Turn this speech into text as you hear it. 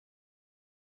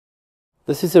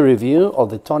This is a review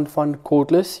of the Tonfon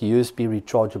Cordless USB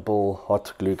rechargeable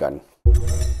hot glue gun.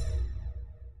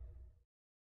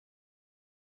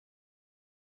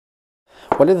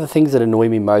 One of the things that annoy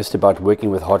me most about working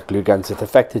with hot glue guns is the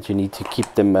fact that you need to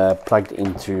keep them plugged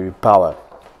into power.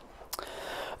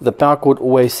 The power cord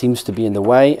always seems to be in the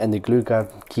way and the glue gun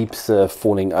keeps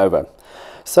falling over.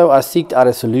 So I sought out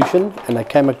a solution and I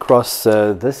came across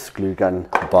this glue gun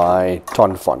by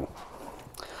Tonfon.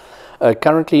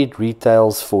 Currently it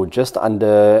retails for just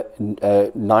under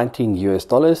 $19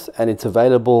 US and it's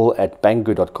available at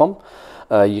banggood.com.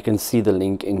 You can see the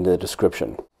link in the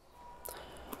description.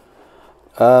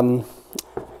 In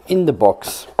the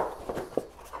box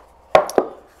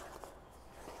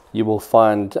you will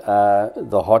find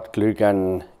the hot glue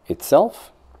gun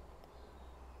itself.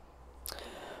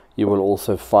 You will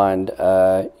also find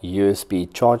a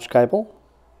USB charge cable,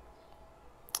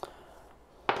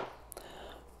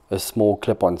 a small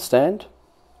clip-on stand,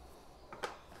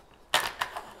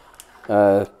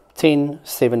 10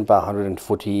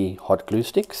 7x140 hot glue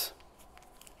sticks,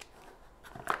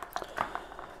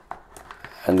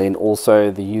 and then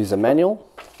also the user manual,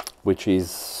 which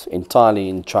is entirely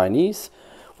in Chinese,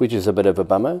 which is a bit of a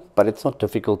bummer, but it's not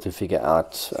difficult to figure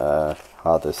out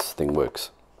how this thing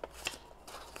works.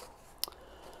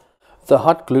 The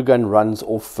hot glue gun runs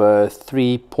off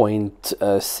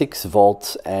 3.6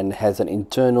 volts and has an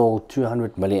internal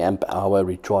 200 milliamp hour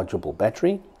rechargeable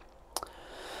battery.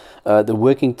 The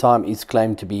working time is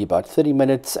claimed to be about 30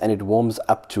 minutes and it warms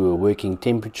up to a working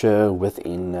temperature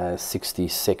within 60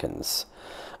 seconds,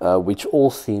 which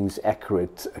all seems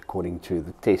accurate according to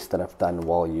the test that I've done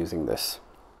while using this.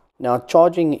 Now,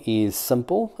 charging is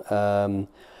simple.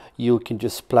 You can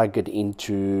just plug it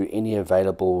into any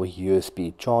available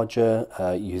USB charger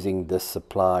using this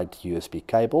supplied USB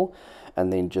cable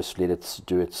and then just let it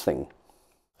do its thing.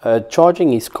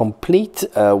 Charging is complete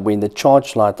when the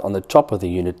charge light on the top of the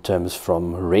unit turns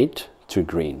from red to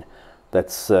green.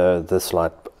 That's this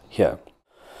light here.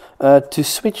 To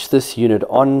switch this unit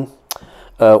on,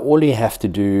 all you have to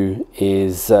do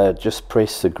is just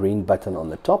press the green button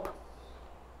on the top,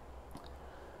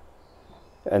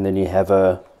 and then you have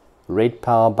a red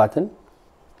power button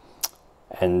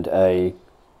and a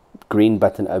green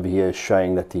button over here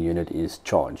showing that the unit is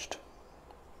charged.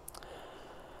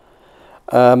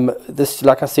 This,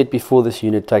 like I said before, this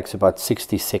unit takes about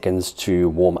 60 seconds to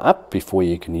warm up before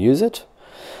you can use it,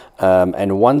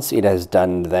 and once it has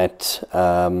done that,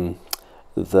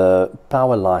 the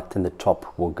power light in the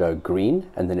top will go green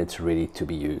and then it's ready to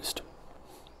be used.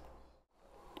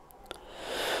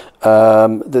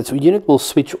 The unit will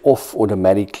switch off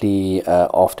automatically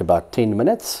after about 10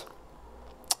 minutes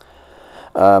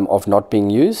of not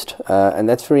being used, and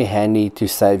that's very handy to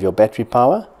save your battery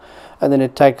power, and then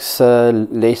it takes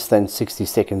less than 60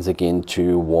 seconds again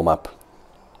to warm up.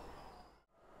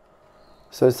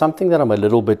 So something that I'm a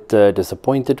little bit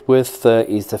disappointed with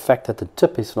is the fact that the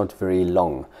tip is not very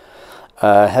long.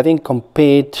 Having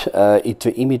compared it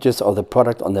to images of the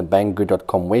product on the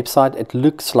banggood.com website, it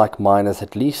looks like mine is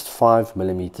at least 5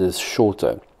 millimeters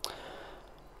shorter.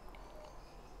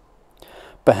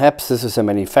 Perhaps this is a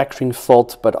manufacturing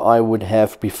fault, but I would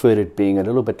have preferred it being a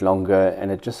little bit longer, and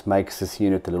it just makes this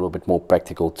unit a little bit more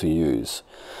practical to use.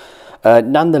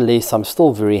 Nonetheless, I'm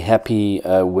still very happy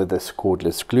with this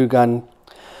cordless glue gun.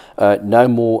 No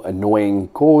more annoying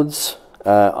cords.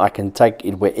 I can take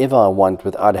it wherever I want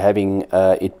without having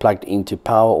it plugged into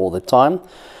power all the time,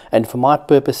 and for my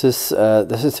purposes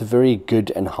this is a very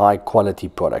good and high quality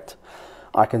product.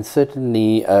 I can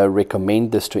certainly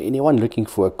recommend this to anyone looking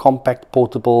for a compact,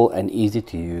 portable and easy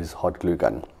to use hot glue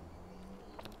gun.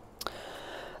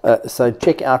 So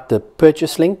check out the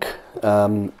purchase link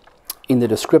in the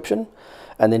description,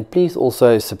 and then please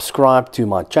also subscribe to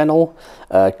my channel.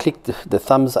 Click the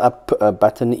thumbs up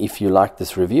button if you like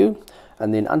this review.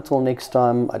 And then until next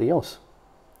time, adios.